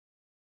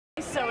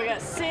So we got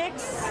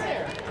 6,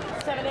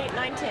 7, 8,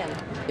 9, 10.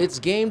 It's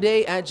game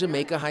day at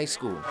Jamaica High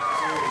School.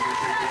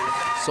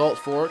 Salt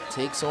Fork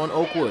takes on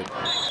Oakwood.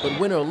 But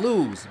win or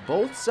lose,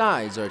 both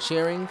sides are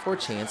cheering for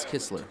Chance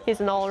Kistler.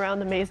 He's an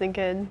all-around amazing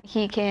kid.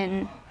 He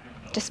can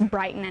just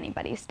brighten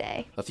anybody's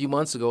day. A few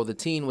months ago, the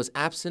teen was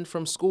absent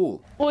from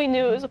school. We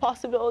knew it was a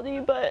possibility,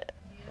 but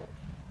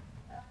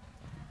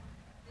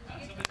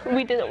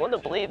we didn't want to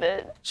believe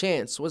it.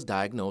 Chance was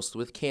diagnosed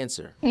with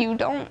cancer. You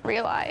don't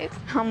realize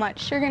how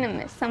much you're going to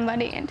miss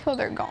somebody until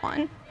they're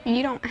gone.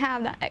 You don't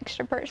have that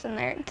extra person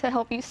there to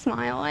help you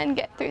smile and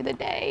get through the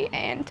day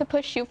and to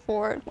push you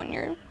forward when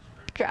you're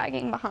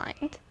dragging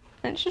behind.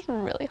 And it's just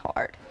really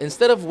hard.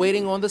 Instead of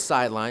waiting on the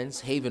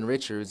sidelines, Haven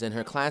Richards and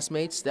her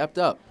classmates stepped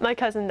up. My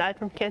cousin died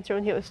from cancer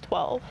when he was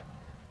 12,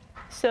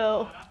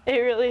 so it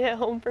really hit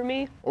home for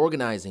me.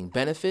 Organizing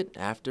benefit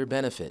after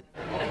benefit.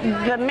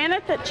 The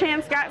minute that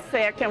Chance got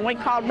sick and we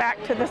called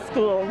back to the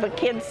school, the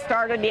kids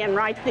started in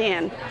right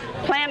then,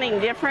 planning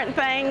different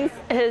things.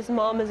 His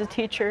mom is a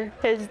teacher.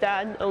 His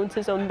dad owns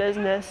his own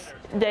business.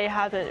 They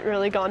haven't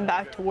really gone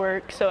back to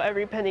work, so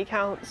every penny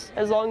counts.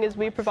 As long as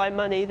we provide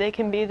money, they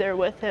can be there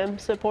with him,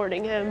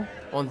 supporting him.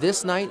 On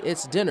this night,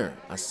 it's dinner,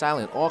 a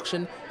silent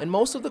auction, and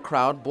most of the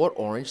crowd bought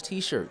orange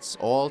t-shirts,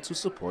 all to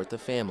support the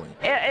family.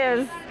 It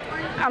is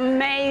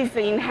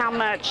amazing how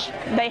much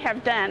they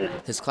have done.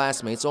 His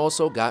classmates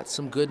also got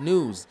some good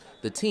news.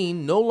 The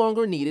teen no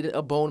longer needed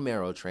a bone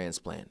marrow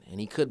transplant, and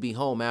he could be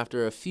home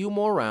after a few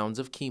more rounds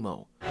of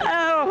chemo.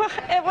 Oh,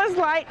 it was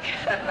like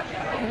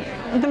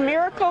the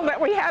miracle that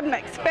we hadn't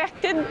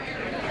expected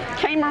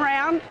came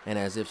around. And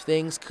as if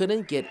things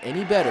couldn't get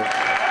any better,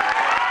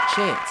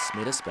 Chance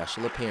made a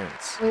special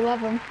appearance. We love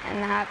him,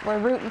 and that we're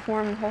rooting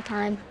for him the whole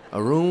time.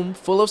 A room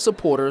full of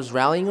supporters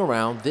rallying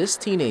around this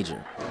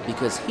teenager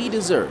because he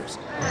deserves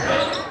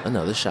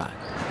another shot.